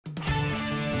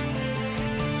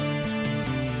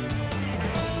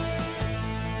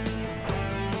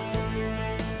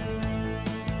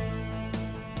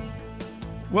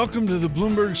Welcome to the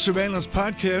Bloomberg Surveillance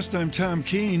Podcast. I'm Tom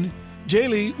Keene.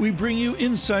 Daily, we bring you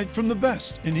insight from the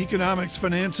best in economics,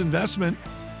 finance, investment,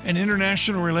 and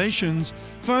international relations.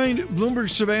 Find Bloomberg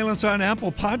Surveillance on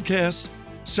Apple Podcasts,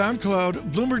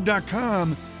 SoundCloud,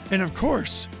 Bloomberg.com, and of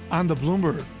course, on the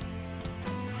Bloomberg.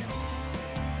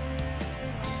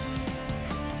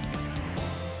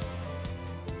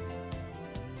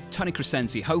 Tony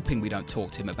Crescenzi, hoping we don't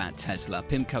talk to him about Tesla.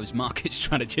 PIMCO's market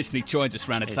strategist, and he joins us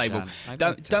around a table.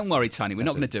 Don't worry, Tony, we're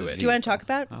not going to do it. Do you want to talk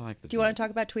about? Do you want to talk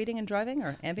about tweeting and driving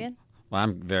or ambient? Well,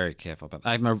 I'm very careful about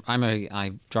that.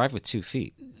 I drive with 2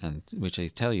 feet, which I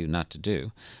tell you not to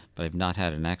do, but I've not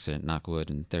had an accident, knock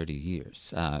wood, in 30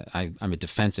 years. I'm a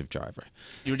defensive driver.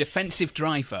 You're a defensive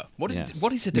driver. What is a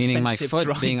defensive driver? Meaning my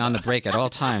foot being on the brake at all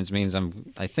times means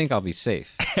I think I'll be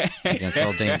safe against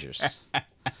all dangers.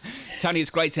 Tony, it's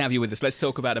great to have you with us. Let's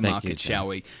talk about the market, shall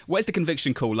we? Where's the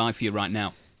conviction call lie for you right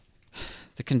now?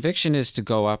 The conviction is to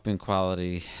go up in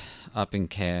quality, up in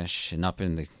cash, and up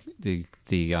in the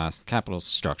capital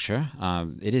structure.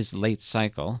 It is late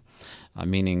cycle,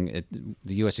 meaning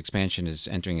the U.S. expansion is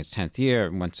entering its 10th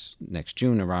year. Once next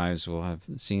June arrives, we'll have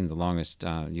seen the longest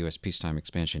U.S. peacetime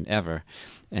expansion ever.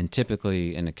 And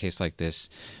typically, in a case like this,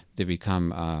 there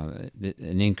become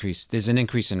an increase. There's an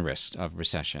increase in risk of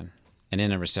recession. And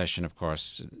in a recession, of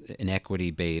course, an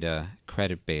equity beta,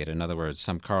 credit beta, in other words,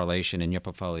 some correlation in your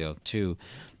portfolio to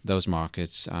those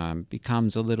markets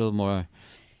becomes a little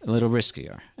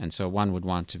riskier. And so one would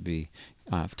want to be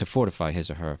to fortify his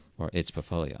or her or its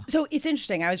portfolio. So it's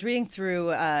interesting. I was reading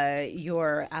through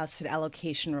your asset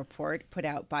allocation report put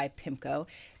out by PIMCO.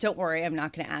 Don't worry, I'm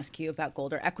not going to ask you about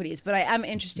gold or equities, but I am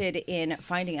interested in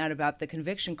finding out about the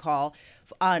conviction call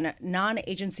on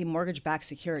non-agency mortgage-backed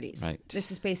securities. Right.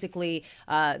 This is basically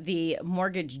the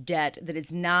mortgage debt that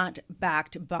is not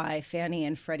backed by Fannie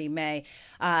and Freddie Mae.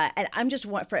 And I'm just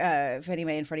Fannie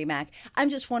Mae and Freddie Mac. I'm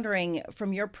just wondering,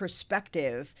 from your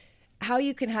perspective, how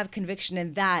you can have conviction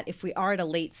in that if we are at a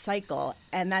late cycle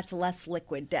and that's less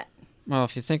liquid debt. Well,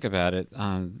 if you think about it,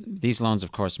 these loans,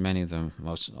 of course, many of them,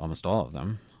 almost all of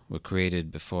them, were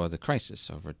created before the crisis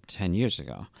over 10 years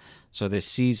ago. So they're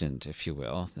seasoned, if you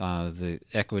will. The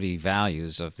equity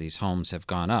values of these homes have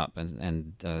gone up,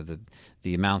 and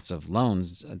the amounts of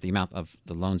loans, the amount of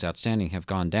the loans outstanding have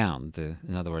gone down.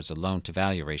 In other words, the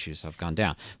loan-to-value ratios have gone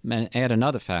down. And add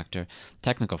another factor,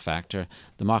 technical factor,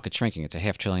 the market's shrinking. It's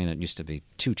 $500 billion. It used to be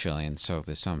 $2 trillion, so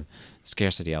there's some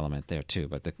scarcity element there too.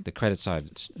 But the credit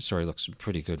side story looks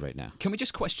pretty good right now. Can we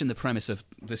just question the premise of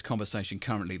this conversation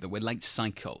currently, that we're late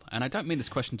cycle? And I don't mean this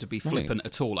question to be flippant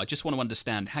at all. I just want to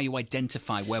understand how you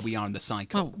identify where we are in the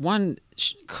cycle. Well, one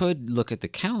could look at the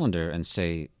calendar and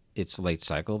say it's late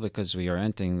cycle because we are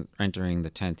entering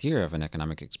the 10th year of an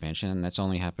economic expansion, and that's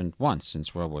only happened once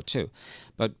since World War II.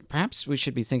 But perhaps we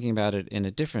should be thinking about it in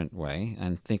a different way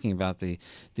and thinking about the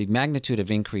magnitude of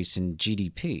increase in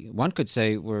GDP. One could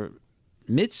say we're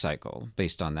mid-cycle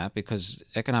based on that because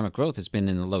economic growth has been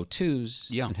in the low 2s,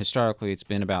 and historically it's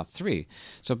been about 3.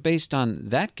 So based on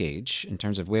that gauge, in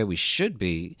terms of where we should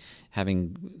be,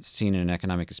 having seen an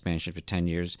economic expansion for 10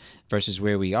 years versus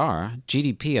where we are,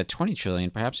 GDP at $20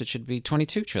 trillion, perhaps it should be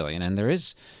 $22 trillion, and there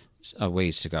is a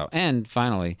ways to go. And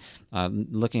finally,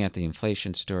 looking at the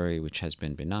inflation story, which has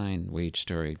been benign, wage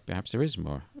story, perhaps there is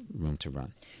more room to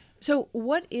run. So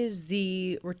what is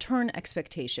the return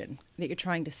expectation that you're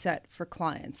trying to set for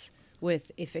clients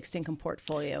with a fixed income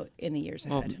portfolio in the years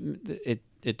ahead? Well,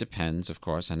 it depends, of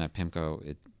course, and at PIMCO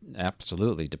it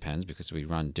absolutely depends because we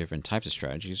run different types of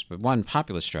strategies. But one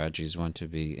popular strategy is one to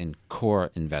be in core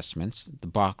investments, the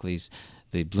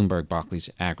Bloomberg Barclays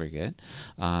aggregate.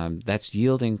 That's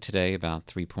yielding today about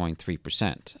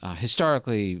 3.3%.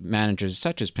 Historically, managers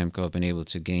such as PIMCO have been able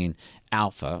to gain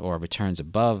alpha or returns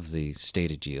above the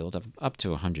stated yield of up to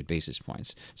 100 basis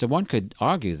points. So one could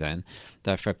argue then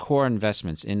that for core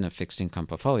investments in a fixed income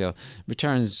portfolio,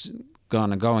 returns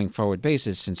on a going forward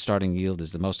basis, since starting yield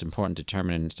is the most important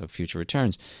determinant of future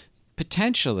returns,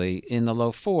 potentially in the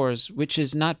low 4s, which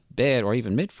is not bad, or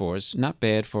even mid 4s, not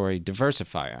bad for a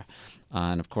diversifier.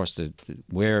 And of course,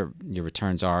 where your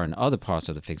returns are in other parts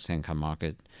of the fixed income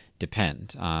market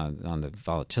depend on the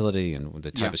volatility and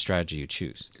the type of strategy you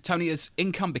choose. Tony, has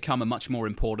income become a much more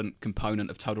important component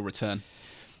of total return?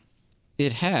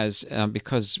 It has,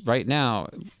 because right now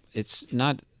it's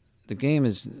not. The game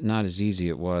is not as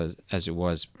easy as it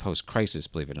was post-crisis,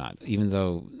 believe it or not. Even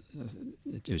though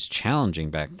it was challenging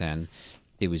back then,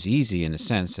 it was easy in the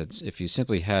sense that if you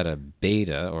simply had a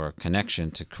beta or a connection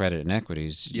to credit and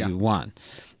equities, you won.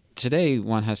 today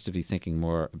one has to be thinking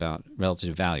more about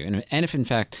relative value. And if, in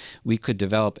fact, we could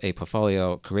develop a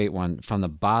portfolio, create one from the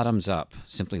bottoms up,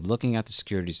 simply looking at the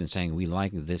securities and saying we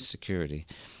like this security,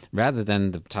 rather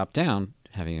than the top down,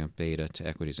 having a beta to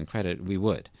equities and credit, we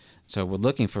would. So we're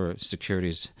looking for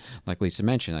securities, like Lisa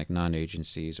mentioned, like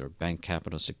non-agencies or bank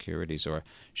capital securities or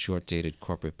short-dated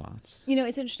corporate bonds. You know,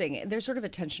 it's interesting. There's sort of a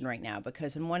tension right now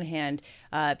because on one hand,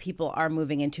 people are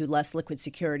moving into less liquid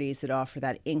securities that offer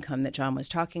that income that John was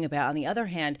talking about. On the other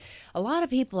hand, a lot of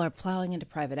people are plowing into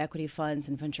private equity funds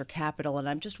and venture capital. And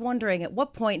I'm just wondering, at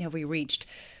what point have we reached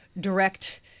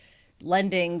direct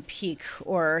lending peak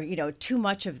or, you know, too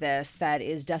much of this that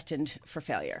is destined for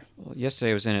failure? Well, yesterday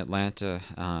I was in Atlanta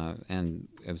and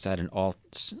it was at an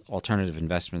alternative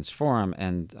investments forum,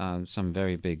 and some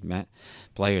very big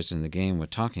players in the game were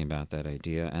talking about that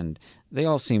idea, and they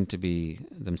all seem to be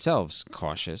themselves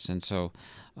cautious. And so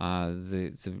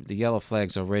the yellow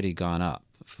flag's already gone up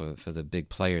for the big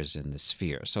players in the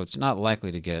sphere. So it's not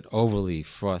likely to get overly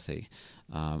frothy.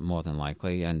 More than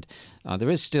likely. And there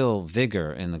is still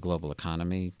vigor in the global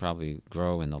economy, probably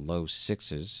grow in the low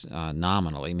sixes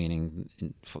nominally, meaning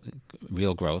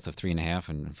real growth of 3.5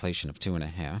 and inflation of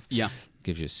 2.5. Yeah.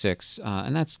 Gives you 6.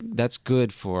 And that's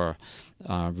good for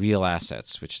real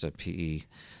assets, which the PE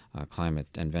climate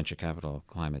and venture capital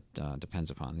climate depends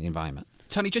upon, the environment.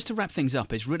 Tony, just to wrap things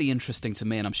up, it's really interesting to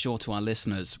me, and I'm sure to our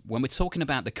listeners, when we're talking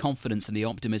about the confidence and the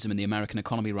optimism in the American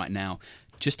economy right now,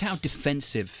 just how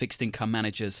defensive fixed income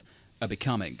managers are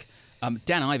becoming.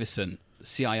 Dan Iverson,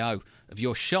 CIO of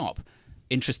your shop,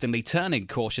 interestingly turning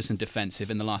cautious and defensive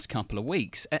in the last couple of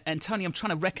weeks. And Tony, I'm trying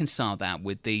to reconcile that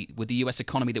with the US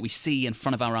economy that we see in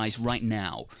front of our eyes right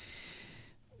now.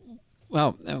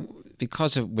 Well,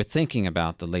 because we're thinking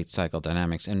about the late cycle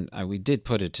dynamics, and we did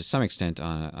put it to some extent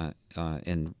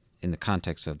in the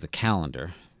context of the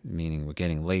calendar, meaning we're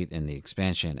getting late in the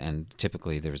expansion, and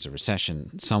typically there's a recession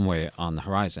somewhere on the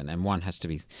horizon, and one has to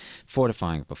be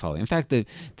fortifying a portfolio. In fact, the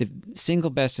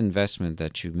single best investment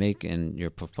that you make in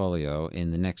your portfolio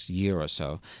in the next year or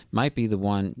so might be the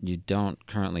one you don't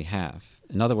currently have.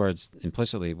 In other words,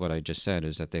 implicitly what I just said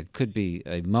is that there could be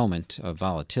a moment of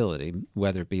volatility,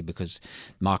 whether it be because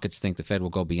markets think the Fed will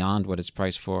go beyond what it's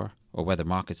priced for, or whether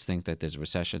markets think that there's a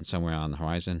recession somewhere on the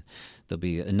horizon. There'll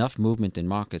be enough movement in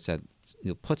markets that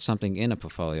you'll put something in a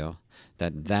portfolio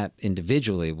that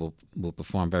individually will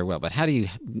perform very well. But how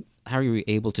are you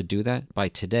able to do that? By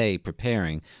today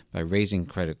preparing, by raising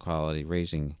credit quality,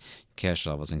 raising cash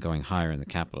levels, and going higher in the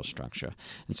capital structure.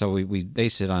 And so we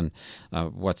base it on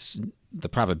what's the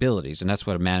probabilities, and that's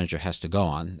what a manager has to go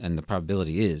on. And the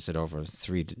probability is that over a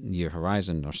 3-year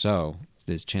horizon or so,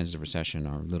 the chances of recession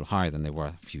are a little higher than they were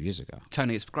a few years ago.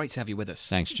 Tony, it's great to have you with us.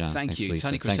 Thanks, John. Thank you. Lisa.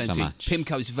 Tony Crescenzi, Thanks so much.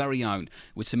 PIMCO's very own,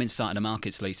 with some insight into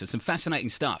markets, Lisa. Some fascinating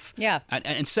stuff. Yeah.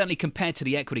 And certainly compared to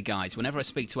the equity guys, whenever I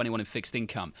speak to anyone in fixed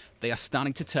income, they are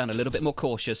starting to turn a little bit more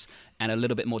cautious and a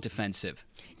little bit more defensive.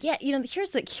 Yeah, you know,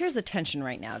 here's the tension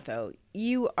right now, though.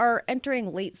 You are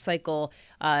entering late cycle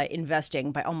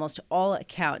investing by almost all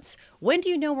accounts. When do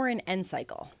you know we're in end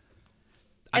cycle?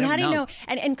 And how do you know?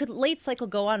 And could late cycle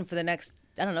go on for the next,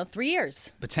 3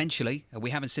 years? Potentially.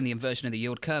 We haven't seen the inversion of the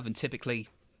yield curve, and typically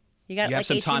you have like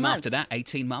some 18 time months. after that,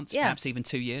 18 months, perhaps even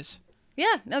 2 years.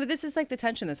 Yeah, no, but this is like the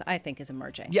tension that I think is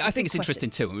emerging. Yeah, I think it's interesting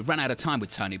too. We've run out of time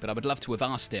with Tony, but I would love to have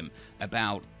asked him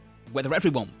about whether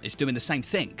everyone is doing the same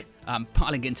thing,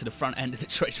 piling into the front end of the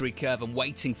Treasury curve and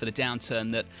waiting for the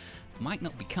downturn that might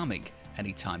not be coming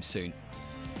anytime soon.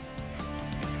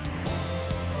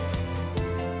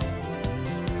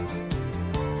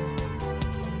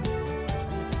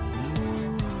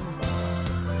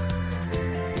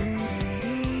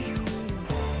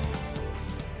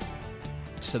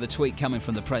 So the tweet coming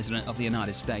from the President of the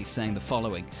United States saying the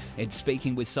following: in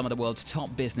speaking with some of the world's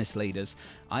top business leaders,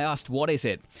 I asked what is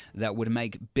it that would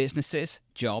make businesses,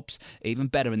 jobs, even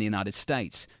better in the United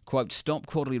States. Quote, stop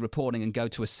quarterly reporting and go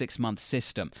to a 6-month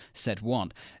system, said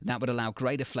one. That would allow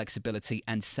greater flexibility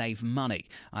and save money.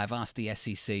 I've asked the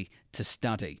SEC to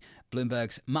study.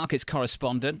 Bloomberg's markets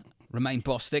correspondent, Romaine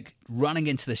Bostick, running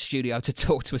into the studio to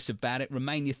talk to us about it.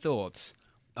 Romaine, your thoughts?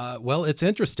 Well, it's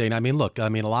interesting. Look, a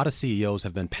lot of CEOs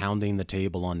have been pounding the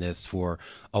table on this for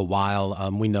a while.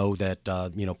 We know that,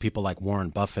 people like Warren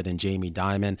Buffett and Jamie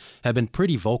Dimon have been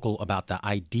pretty vocal about the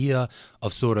idea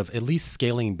of sort of at least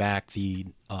scaling back the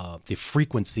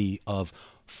frequency of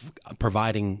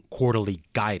providing quarterly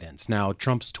guidance. Now,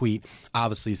 Trump's tweet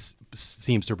obviously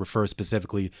seems to refer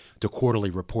specifically to quarterly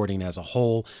reporting as a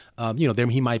whole.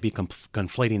 He might be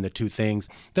conflating the two things.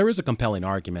 There is a compelling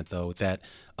argument, though, that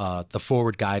the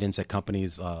forward guidance that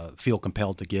companies feel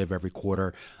compelled to give every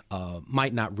quarter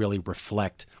might not really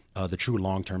reflect the true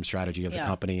long-term strategy of the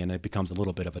company, and it becomes a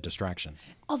little bit of a distraction.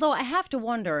 Although I have to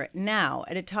wonder now,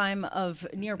 at a time of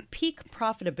near peak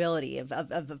profitability,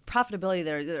 of profitability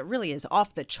that really is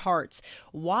off the charts,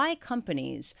 why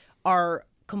companies are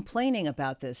complaining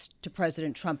about this to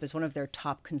President Trump as one of their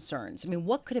top concerns. I mean,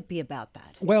 what could it be about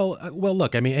that? Well,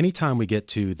 look, I mean, anytime we get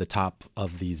to the top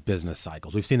of these business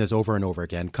cycles, we've seen this over and over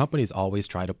again. Companies always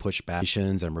try to push back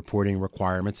and reporting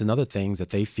requirements and other things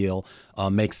that they feel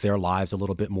makes their lives a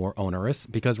little bit more onerous,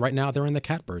 because right now they're in the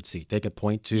catbird seat. They could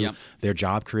point to their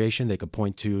job creation. They could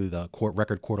point to the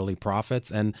record quarterly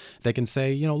profits, and they can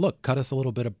say, look, cut us a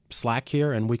little bit of slack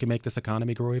here and we can make this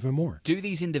economy grow even more. Do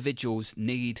these individuals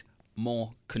need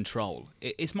more control?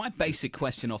 It's my basic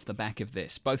question off the back of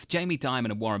this. Both Jamie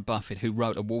Dimon and Warren Buffett, who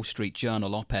wrote a Wall Street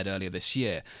Journal op-ed earlier this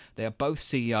year, they are both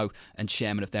CEO and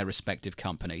chairman of their respective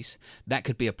companies. That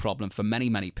could be a problem for many,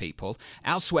 many people.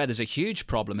 Elsewhere, there's a huge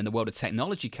problem in the world of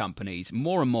technology companies.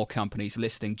 More and more companies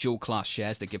listing dual-class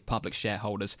shares that give public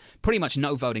shareholders pretty much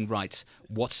no voting rights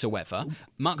whatsoever.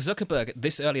 Mark Zuckerberg,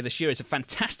 earlier this year, is a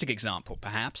fantastic example,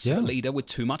 perhaps, of a leader with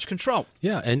too much control.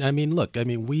 Yeah, and I mean, look,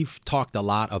 we've talked a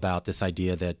lot about this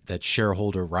idea that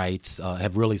shareholder rights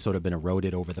have really sort of been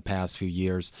eroded over the past few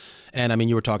years. And I mean,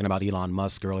 you were talking about Elon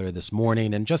Musk earlier this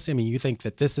morning. And you think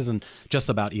that this isn't just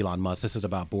about Elon Musk. This is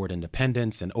about board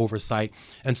independence and oversight.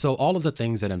 And so all of the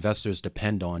things that investors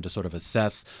depend on to sort of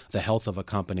assess the health of a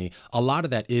company, a lot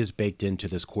of that is baked into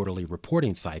this quarterly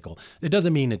reporting cycle. It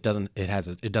doesn't mean it doesn't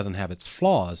have its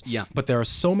flaws. Yeah. But there are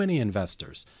so many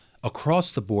investors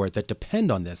across the board that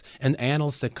depend on this, and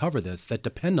analysts that cover this that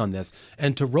depend on this.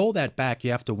 And to roll that back,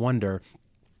 you have to wonder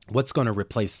what's going to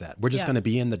replace that. We're just going to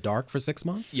be in the dark for 6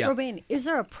 months? Yeah. Romaine, is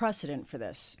there a precedent for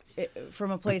this from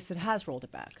a place that has rolled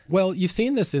it back? Well, you've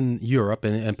seen this in Europe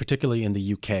and particularly in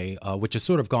the UK, which has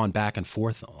sort of gone back and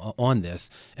forth on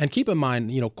this. And keep in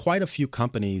mind, quite a few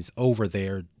companies over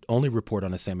there only report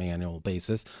on a semi-annual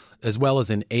basis, as well as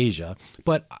in Asia.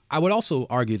 But I would also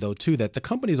argue, though, too, that the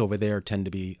companies over there tend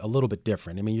to be a little bit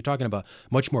different. I mean, you're talking about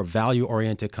much more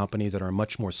value-oriented companies that are in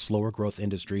much more slower growth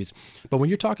industries. But when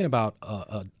you're talking about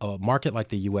a market like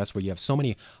the U.S. where you have so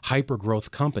many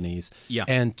hyper-growth companies,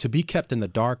 and to be kept in the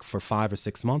dark for 5 or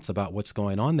 6 months about what's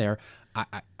going on there,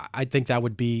 I think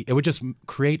it would just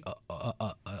create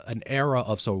an era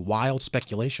of sort of wild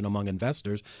speculation among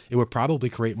investors. It would probably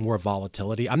create more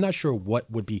volatility. I'm not sure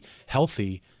what would be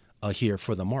healthy here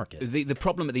for the market. The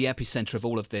problem at the epicenter of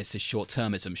all of this is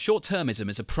short-termism. Short-termism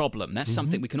is a problem. That's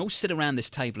something we can all sit around this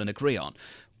table and agree on.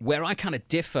 Where I kind of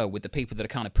differ with the people that are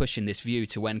kind of pushing this view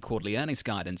to end quarterly earnings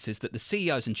guidance is that the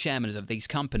CEOs and chairmen of these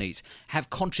companies have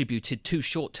contributed to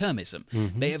short-termism.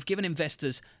 They have given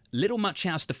investors little much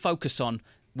else to focus on,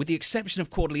 with the exception of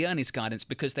quarterly earnings guidance,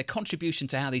 because their contribution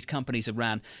to how these companies are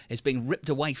ran is being ripped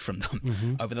away from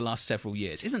them over the last several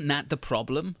years. Isn't that the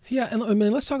problem? Yeah, and I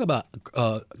mean, let's talk about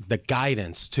the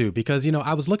guidance, too, because,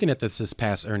 I was looking at this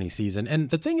past earnings season, and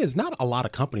the thing is, not a lot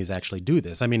of companies actually do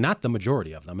this. I mean, not the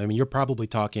majority of them. I mean, you're probably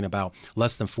talking about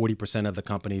less than 40% of the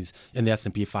companies in the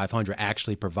S&P 500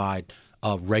 actually provide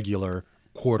regular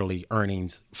quarterly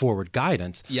earnings forward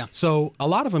guidance. Yeah. So a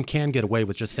lot of them can get away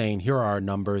with just saying, here are our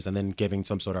numbers, and then giving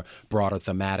some sort of broader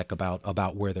thematic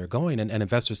about where they're going. And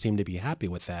investors seem to be happy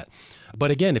with that.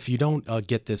 But again, if you don't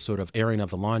get this sort of airing of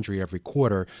the laundry every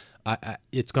quarter,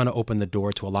 it's going to open the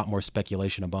door to a lot more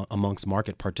speculation amongst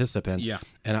market participants. Yeah.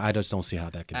 And I just don't see how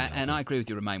that can be. And I agree with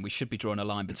you, Romaine. We should be drawing a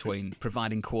line between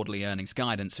providing quarterly earnings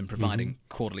guidance and providing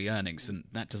quarterly earnings. And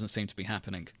that doesn't seem to be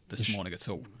happening this morning at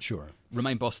all. Sure.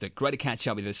 Romaine Bostick, great to catch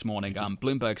up with you this morning.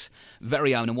 Bloomberg's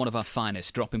very own and one of our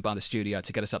finest, dropping by the studio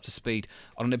to get us up to speed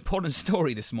on an important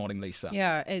story this morning, Lisa.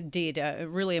 Yeah, indeed. A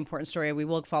really important story. We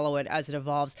will follow it as it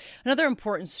evolves. Another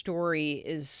important story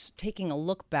is taking a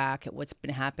look back at what's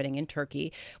been happening in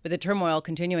Turkey. With the turmoil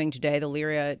continuing today, the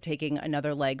lira taking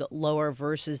another leg lower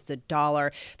versus the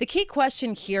dollar. The key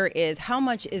question here is, how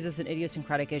much is this an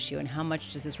idiosyncratic issue, and how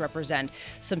much does this represent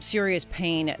some serious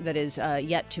pain that is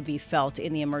yet to be felt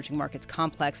in the emerging markets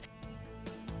complex?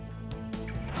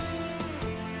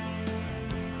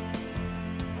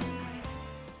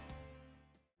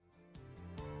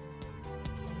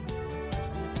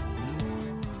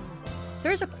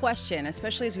 There's a question,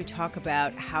 especially as we talk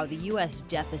about how the U.S.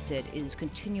 deficit is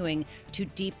continuing to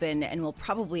deepen and will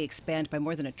probably expand by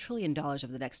more than $1 trillion over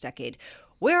the next decade.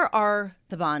 Where are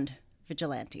the bond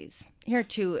vigilantes? Here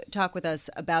to talk with us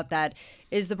about that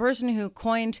is the person who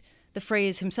coined the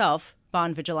phrase himself,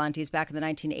 bond vigilantes, back in the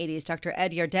 1980s, Dr.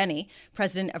 Ed Yardeni,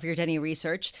 president of Yardeni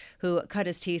Research, who cut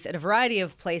his teeth at a variety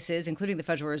of places, including the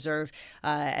Federal Reserve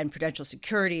and Prudential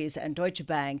Securities and Deutsche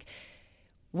Bank.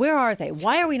 Where are they?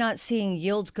 Why are we not seeing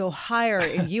yields go higher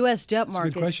in U.S. debt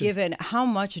markets given how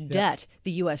much debt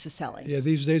the U.S. is selling? Yeah,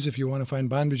 these days, if you want to find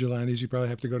bond vigilantes, you probably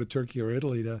have to go to Turkey or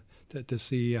Italy to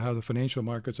see how the financial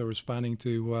markets are responding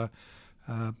to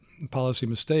policy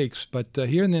mistakes. But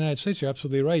here in the United States, you're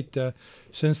absolutely right.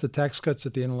 Since the tax cuts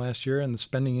at the end of last year and the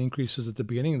spending increases at the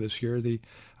beginning of this year, the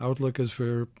outlook is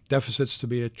for deficits to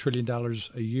be $1 trillion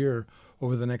a year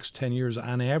over the next 10 years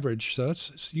on average. So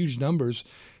it's huge numbers.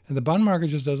 And the bond market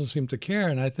just doesn't seem to care.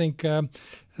 And I think the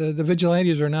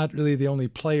vigilantes are not really the only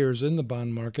players in the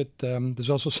bond market. There's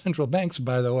also central banks,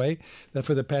 by the way, that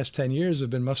for the past 10 years have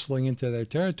been muscling into their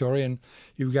territory. And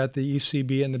you've got the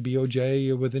ECB and the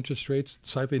BOJ with interest rates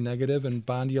slightly negative and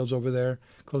bond yields over there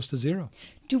close to zero.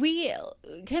 Can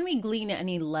we glean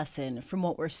any lesson from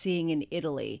what we're seeing in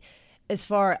Italy as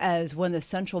far as when the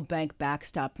central bank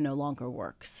backstop no longer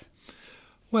works?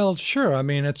 Well, sure. I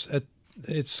mean,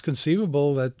 it's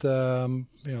conceivable that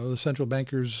the central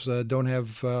bankers don't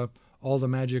have all the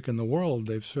magic in the world.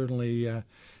 They've certainly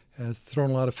thrown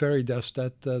a lot of fairy dust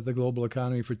at the global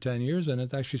economy for 10 years, and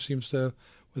it actually seems to,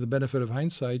 with the benefit of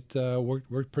hindsight,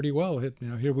 worked pretty well.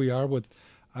 Here we are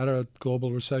without a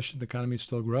global recession. The economy is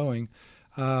still growing.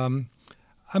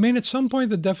 I mean, at some point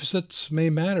the deficits may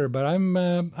matter, but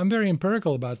I'm very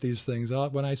empirical about these things.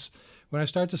 When I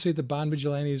start to see the bond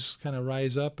vigilantes kind of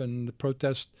rise up and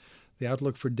protest the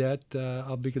outlook for debt,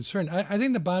 I'll be concerned. I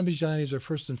think the bond vigilantes are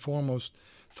first and foremost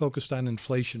focused on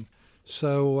inflation.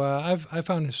 So I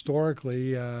found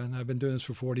historically, and I've been doing this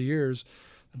for 40 years,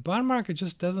 the bond market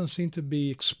just doesn't seem to be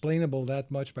explainable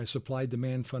that much by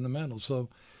supply-demand fundamentals. So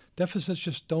deficits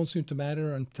just don't seem to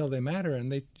matter until they matter, and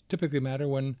they typically matter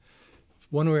when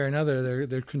one way or another,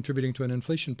 they're contributing to an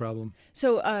inflation problem.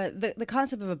 So the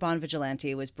concept of a bond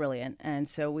vigilante was brilliant, and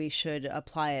so we should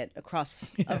apply it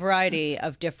across a variety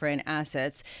of different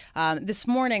assets. This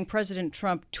morning, President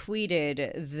Trump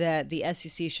tweeted that the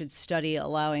SEC should study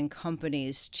allowing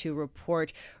companies to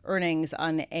report earnings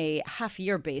on a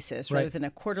half-year basis rather than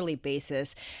a quarterly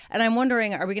basis. And I'm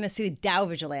wondering, are we going to see Dow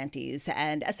vigilantes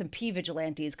and S&P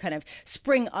vigilantes kind of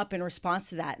spring up in response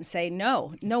to that and say,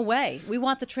 no way, we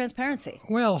want the transparency?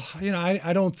 Well,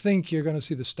 I don't think you're going to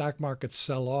see the stock market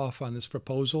sell off on this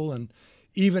proposal. And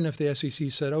even if the SEC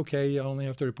said, okay, you only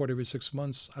have to report every 6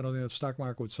 months, I don't think the stock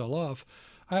market would sell off.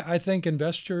 I think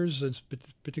investors, and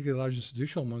particularly large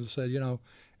institutional ones, said,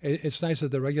 it's nice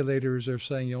that the regulators are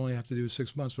saying you only have to do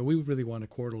 6 months, but we really want it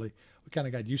quarterly. We kind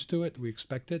of got used to it. We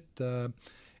expect it.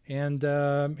 And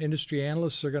industry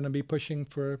analysts are going to be pushing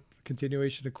for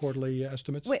continuation of quarterly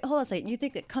estimates. Wait, hold on a second. You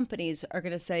think that companies are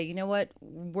going to say, you know what,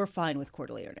 we're fine with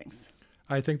quarterly earnings?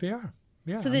 I think they are.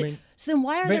 Yeah. So then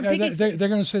why are there big... They're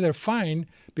going to say they're fine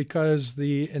because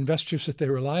the investors that they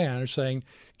rely on are saying,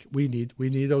 we need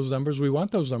those numbers. We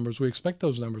want those numbers. We expect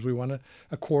those numbers. We want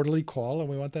a quarterly call, and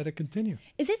we want that to continue.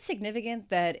 Is it significant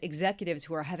that executives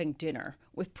who are having dinner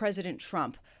with President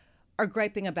Trump are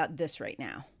griping about this right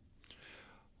now?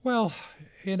 Well,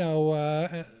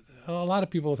 a lot of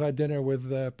people have had dinner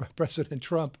with President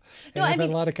Trump, and I've had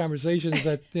a lot of conversations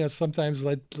that sometimes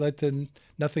led to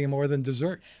nothing more than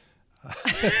dessert.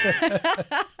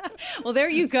 Well, there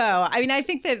you go. I mean, I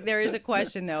think that there is a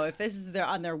question, though. If this is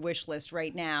on their wish list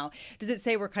right now, does it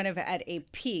say we're kind of at a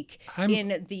peak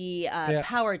in the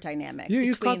power dynamic?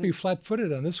 You caught me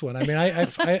flat-footed on this one. I mean,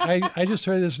 I just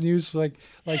heard this news like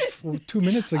 2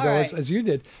 minutes ago, right, as you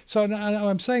did. So now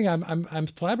I'm saying I'm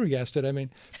flabbergasted. I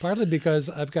mean, partly because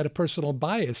I've got a personal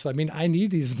bias. I mean, I need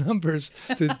these numbers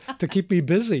to keep me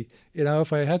busy.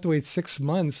 If I had to wait 6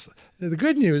 months, the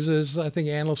good news is I think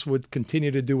analysts would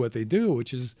continue to do what they do,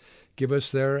 which is give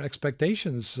us their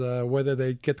expectations, whether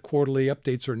they get quarterly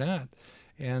updates or not.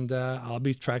 And I'll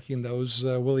be tracking those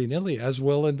willy-nilly, as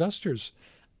will investors.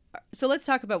 So let's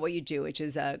talk about what you do, which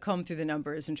is comb through the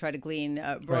numbers and try to glean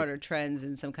broader trends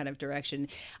in some kind of direction.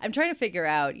 I'm trying to figure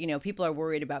out, people are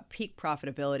worried about peak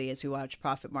profitability as we watch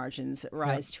profit margins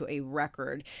rise to a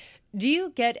record. Do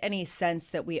you get any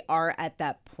sense that we are at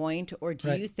that point, or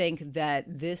do you think that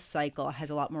this cycle has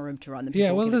a lot more room to run than people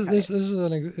Yeah, well, give it credit?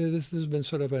 This has been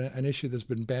sort of an issue that's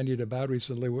been bandied about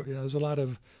recently. There's a lot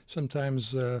of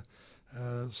sometimes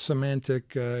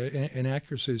semantic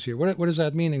inaccuracies here. What does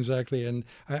that mean exactly? And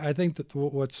I think that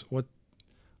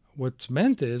what's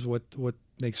meant is what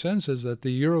makes sense is that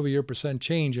the year-over-year %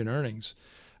 change in earnings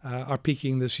are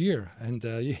peaking this year. And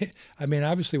I mean,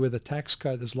 obviously, with a tax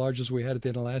cut as large as we had at the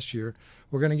end of last year,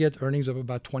 we're going to get earnings of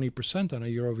about 20% on a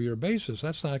year-over-year basis.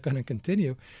 That's not going to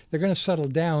continue. They're going to settle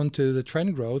down to the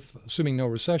trend growth, assuming no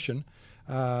recession,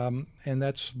 and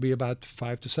that's be about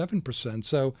 5 to 7%.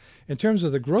 So in terms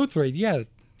of the growth rate,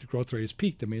 growth rate has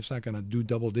peaked. I mean, it's not going to do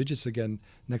double digits again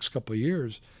next couple of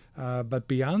years. But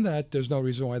beyond that, there's no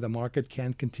reason why the market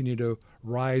can't continue to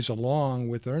rise along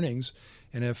with earnings.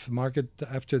 And if the market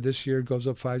after this year goes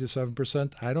up 5 to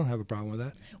 7%, I don't have a problem with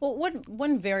that. Well,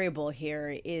 one variable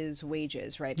here is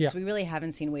wages, right? Because we really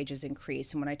haven't seen wages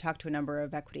increase. And when I talk to a number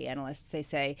of equity analysts, they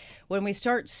say when we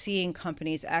start seeing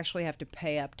companies actually have to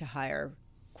pay up to hire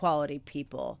quality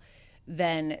people,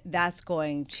 then that's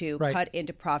going to cut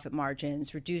into profit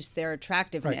margins, reduce their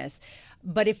attractiveness.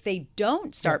 But if they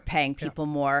don't start paying people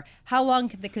more, how long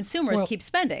can the consumers keep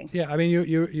spending? Yeah, I mean,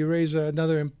 you raise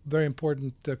another very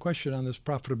important question on this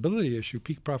profitability issue,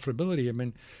 peak profitability. I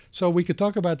mean, so we could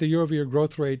talk about the year-over-year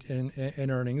growth rate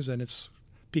in earnings, and it's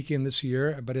peaking this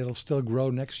year, but it'll still grow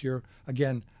next year.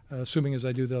 Again, assuming as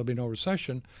I do, there'll be no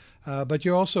recession. But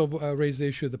you also raise the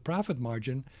issue of the profit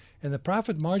margin. And the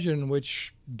profit margin,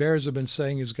 which bears have been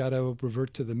saying has got to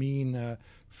revert to the mean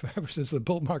ever since the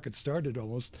bull market started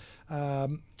almost,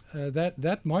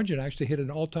 that margin actually hit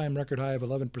an all-time record high of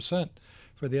 11%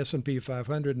 for the S&P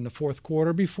 500 in the fourth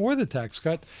quarter before the tax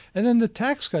cut. And then the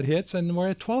tax cut hits, and we're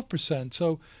at 12%.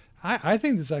 So I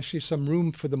think there's actually some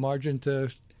room for the margin to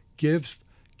give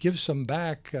some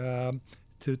back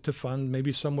to fund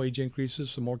maybe some wage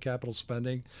increases, some more capital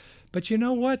spending. But you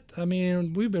know what? I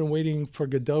mean, we've been waiting for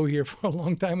Godot here for a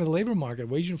long time in the labor market.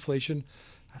 Wage inflation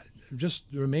just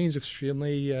remains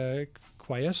extremely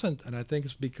quiescent. And I think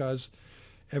it's because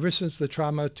ever since the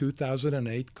trauma of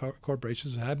 2008,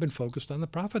 corporations have been focused on the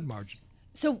profit margin.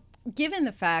 So given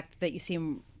the fact that you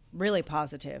seem really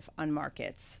positive on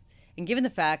markets, and given the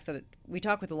fact that we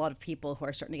talk with a lot of people who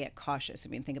are starting to get cautious, I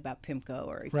mean, think about PIMCO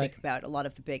or think about a lot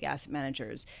of the big asset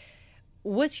managers,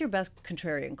 what's your best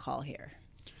contrarian call here?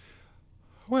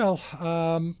 Well,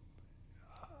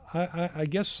 I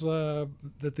guess that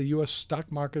the U.S.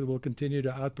 stock market will continue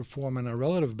to outperform on a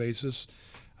relative basis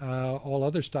all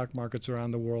other stock markets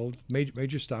around the world,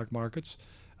 major stock markets,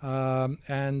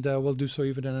 and will do so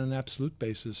even on an absolute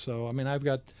basis. So, I mean, I've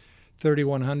got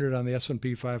 3,100 on the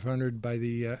S&P 500 by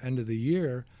the end of the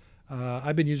year.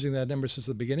 I've been using that number since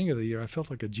the beginning of the year. I felt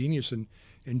like a genius in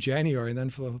January, and then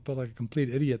felt like a complete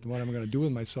idiot what I'm going to do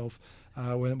with myself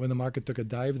when the market took a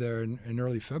dive there in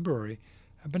early February.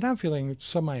 But now I'm feeling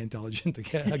semi-intelligent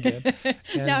again.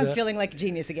 And, now I'm feeling like a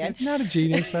genius again. Not a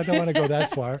genius. I don't want to go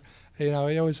that far. You know,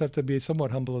 you always have to be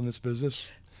somewhat humble in this business.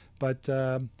 But,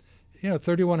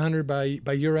 3,100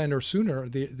 by year end or sooner,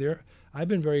 I've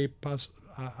been very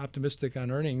optimistic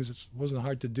on earnings. It wasn't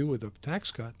hard to do with a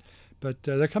tax cut. But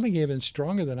they're coming even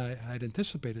stronger than I'd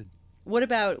anticipated. What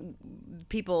about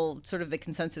people, sort of the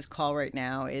consensus call right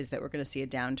now is that we're going to see a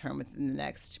downturn within the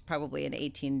next probably in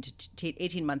 18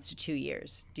 months to 2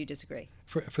 years. Do you disagree?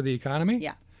 For the economy?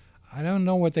 Yeah. I don't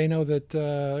know what they know that,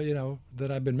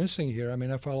 that I've been missing here. I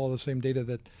mean, I follow all the same data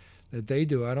that they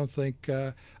do. I don't think,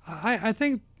 I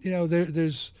think,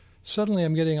 there's suddenly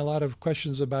I'm getting a lot of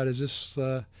questions about, is this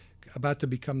about to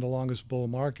become the longest bull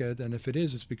market? And if it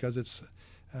is, it's because it's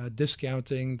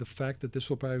discounting the fact that this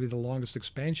will probably be the longest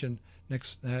expansion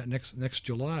next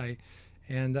July.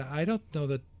 And I don't know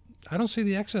that, I don't see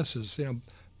the excesses.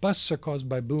 Busts are caused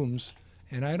by booms,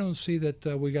 and I don't see that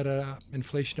we got an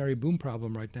inflationary boom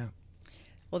problem right now.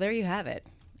 Well, there you have it.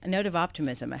 A note of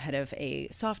optimism ahead of a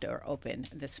softer open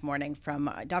this morning from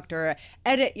Dr.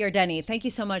 Ed Yardeni. Thank you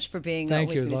so much for being with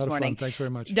me this morning. Thank you. A lot of fun. Thanks very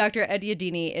much. Dr. Ed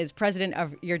Yardeni is president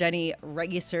of Yardeni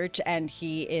Research, and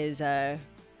he is a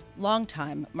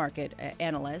longtime market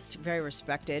analyst, very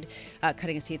respected,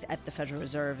 cutting his teeth at the Federal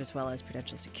Reserve as well as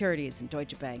Prudential Securities and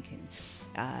Deutsche Bank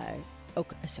and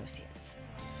Oak Associates.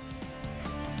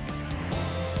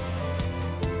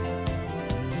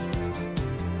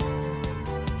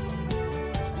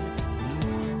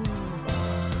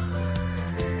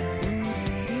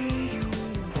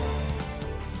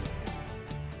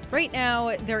 Right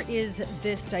now, there is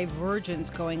this divergence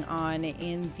going on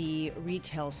in the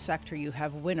retail sector. You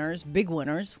have winners, big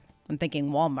winners. I'm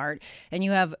thinking Walmart. And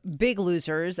you have big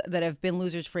losers that have been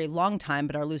losers for a long time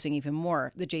but are losing even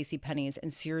more, the JC Penneys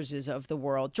and Searses of the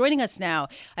world. Joining us now,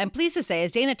 I'm pleased to say,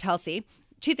 is Dana Telsey,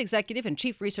 Chief Executive and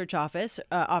Chief Research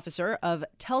Officer of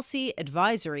Telsey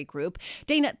Advisory Group.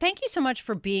 Dana, thank you so much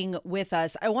for being with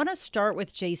us. I want to start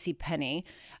with JC Penney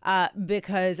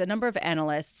because a number of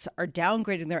analysts are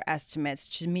downgrading their estimates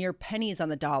to mere pennies on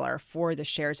the dollar for the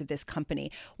shares of this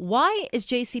company. Why is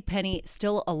JC Penney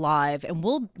still alive? And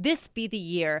will this be the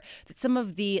year that some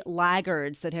of the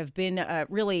laggards that have been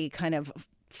really kind of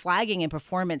flagging in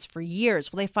performance for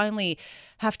years, will they finally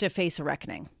have to face a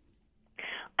reckoning?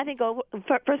 I think,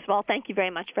 first of all, thank you very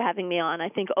much for having me on. I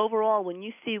think overall, when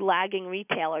you see lagging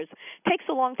retailers, it takes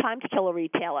a long time to kill a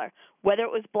retailer. Whether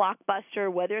it was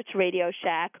Blockbuster, whether it's Radio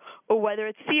Shack, or whether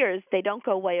it's Sears, they don't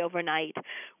go away overnight.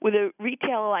 With a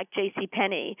retailer like JC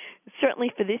Penney,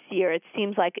 certainly for this year, it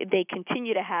seems like they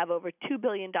continue to have over $2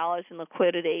 billion in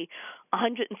liquidity,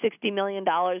 $160 million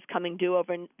coming due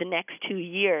over the next 2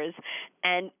 years,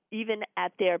 and even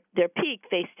at their peak,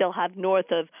 they still have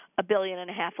north of $1.5 billion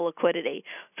of liquidity.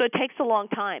 So it takes a long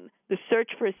time. The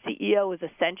search for a CEO is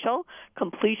essential.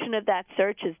 Completion of that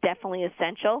search is definitely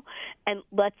essential. And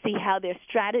let's see how their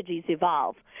strategies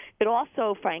evolve. It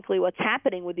also, frankly, what's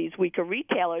happening with these weaker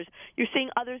retailers, you're seeing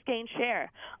others gain share.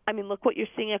 I mean, look what you're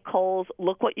seeing at Kohl's.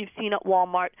 Look what you've seen at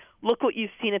Walmart. Look what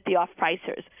you've seen at the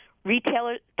off-pricers.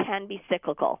 Retailers can be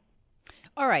cyclical.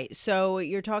 All right, so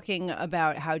you're talking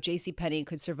about how JC Penney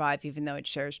could survive even though its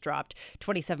shares dropped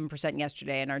 27%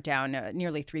 yesterday and are down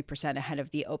nearly 3% ahead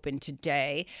of the open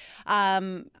today.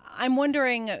 I'm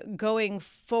wondering, going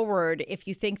forward, if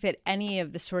you think that any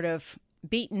of the sort of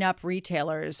beaten up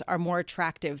retailers are more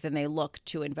attractive than they look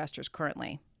to investors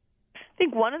currently. I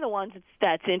think one of the ones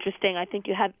that's interesting, I think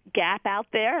you have Gap out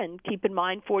there, and keep in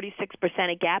mind 46%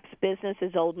 of Gap's business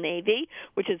is Old Navy,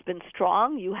 which has been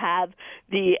strong. You have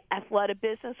the Athleta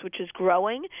business, which is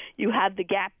growing. You have the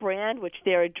Gap brand, which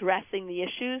they're addressing the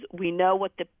issues. We know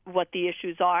what the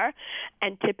issues are,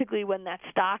 and typically when that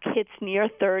stock hits near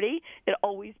 30, it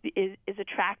always is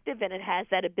attractive, and it has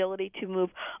that ability to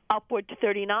move upward to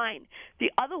 39.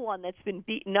 The other one that's been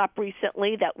beaten up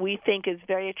recently that we think is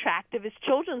very attractive is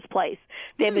Children's Place.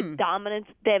 They have a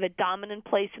dominant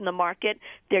place in the market.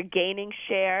 They're gaining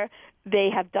share. They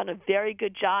have done a very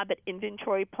good job at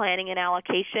inventory planning and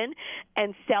allocation,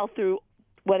 and sell through,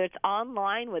 whether it's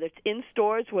online, whether it's in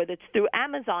stores, whether it's through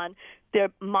Amazon.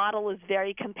 Their model is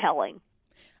very compelling.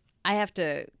 I have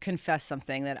to confess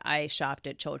something, that I shopped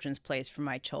at Children's Place for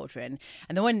my children.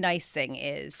 And the one nice thing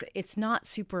is it's not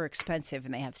super expensive,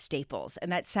 and they have staples.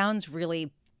 And that sounds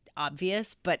really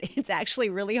obvious, but it's actually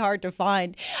really hard to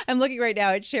find. I'm looking right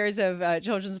now at shares of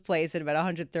Children's Place at about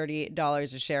 $130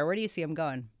 a share. Where do you see them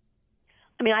going?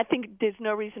 I mean, I think there's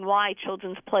no reason why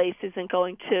Children's Place isn't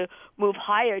going to move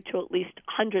higher to at least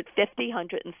 150,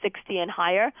 160 and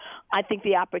higher. I think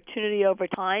the opportunity over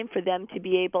time for them to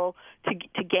be able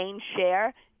to gain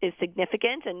share is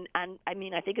significant. And I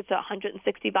mean, I think it's a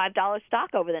 $165 stock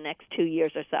over the next 2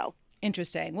 years or so.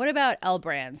 Interesting. What about L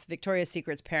Brands, Victoria's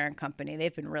Secret's parent company?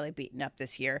 They've been really beaten up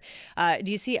this year.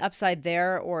 Do you see upside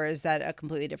there, or is that a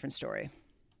completely different story?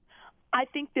 I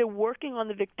think they're working on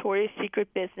the Victoria's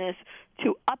Secret business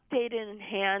to update and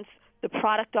enhance the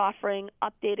product offering,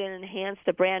 update and enhance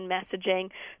the brand messaging.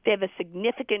 They have a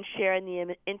significant share in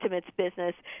the intimates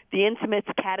business. The intimates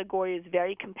category is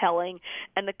very compelling,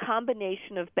 and the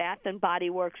combination of Bath & Body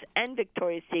Works and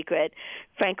Victoria's Secret,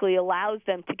 frankly, allows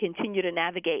them to continue to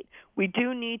navigate. We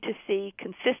do need to see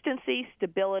consistency,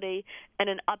 stability, and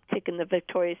an uptick in the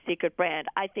Victoria's Secret brand.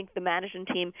 I think the management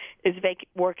team is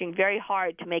working very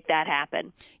hard to make that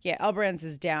happen. Yeah, L Brands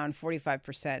is down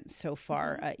 45% so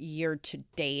far year to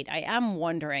date. I am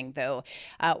wondering, though,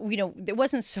 it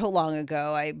wasn't so long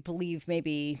ago, I believe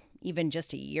maybe even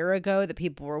just a year ago, that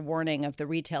people were warning of the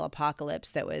retail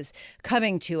apocalypse that was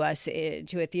coming to us,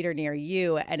 to a theater near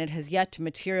you, and it has yet to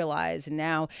materialize. And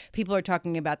now people are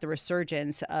talking about the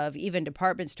resurgence of even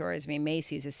department stores. I mean,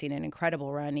 Macy's has seen an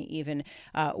incredible run, even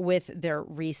with their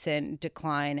recent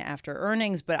decline after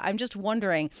earnings. But I'm just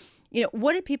wondering,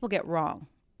 what did people get wrong?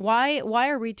 Why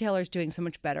are retailers doing so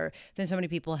much better than so many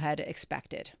people had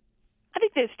expected? I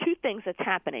think there's two things that's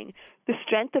happening. The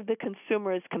strength of the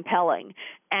consumer is compelling,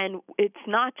 and it's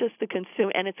not just the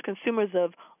consumer, and it's consumers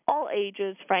of all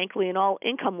ages, frankly, and all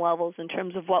income levels in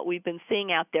terms of what we've been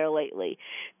seeing out there lately.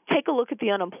 Take a look at the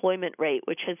unemployment rate,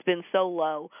 which has been so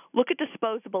low. Look at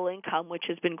disposable income, which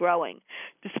has been growing.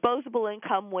 Disposable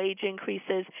income, wage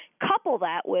increases, couple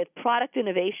that with product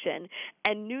innovation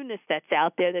and newness that's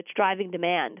out there that's driving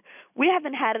demand. We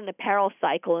haven't had an apparel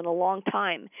cycle in a long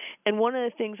time, and one of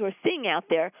the things we're seeing out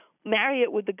there, marry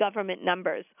it with the government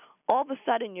numbers. All of a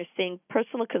sudden, you're seeing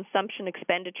personal consumption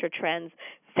expenditure trends.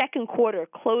 Second quarter,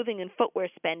 clothing and footwear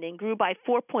spending grew by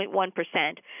 4.1%.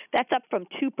 That's up from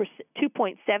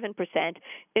 2.7%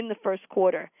 in the first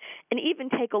quarter. And even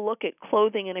take a look at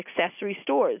clothing and accessory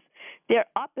stores. They're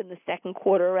up in the second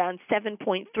quarter around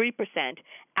 7.3%,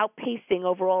 outpacing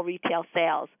overall retail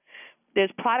sales.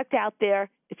 There's product out there.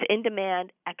 It's in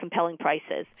demand at compelling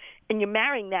prices. And you're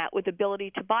marrying that with the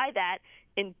ability to buy that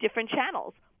in different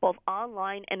channels, both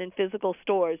online and in physical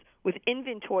stores, with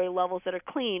inventory levels that are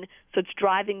clean, so it's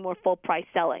driving more full-price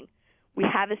selling. We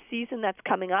have a season that's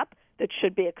coming up that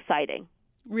should be exciting.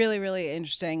 Really, really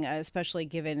interesting, especially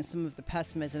given some of the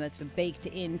pessimism that's been baked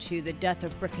into the death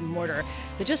of brick and mortar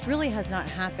that just really has not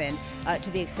happened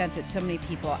to the extent that so many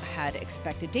people had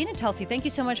expected. Dana Telsey, thank you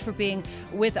so much for being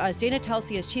with us. Dana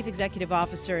Telsey is Chief Executive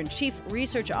Officer and Chief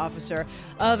Research Officer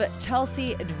of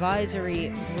Telsey Advisory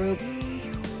Group.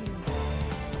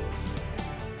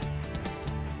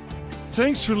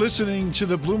 Thanks for listening to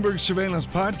the Bloomberg Surveillance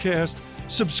Podcast.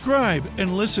 Subscribe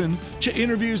and listen to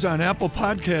interviews on Apple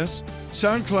Podcasts,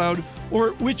 SoundCloud,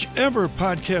 or whichever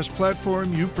podcast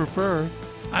platform you prefer.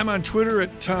 I'm on Twitter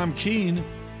at Tom Keene.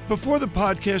 Before the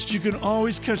podcast, you can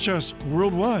always catch us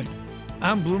worldwide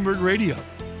on Bloomberg Radio.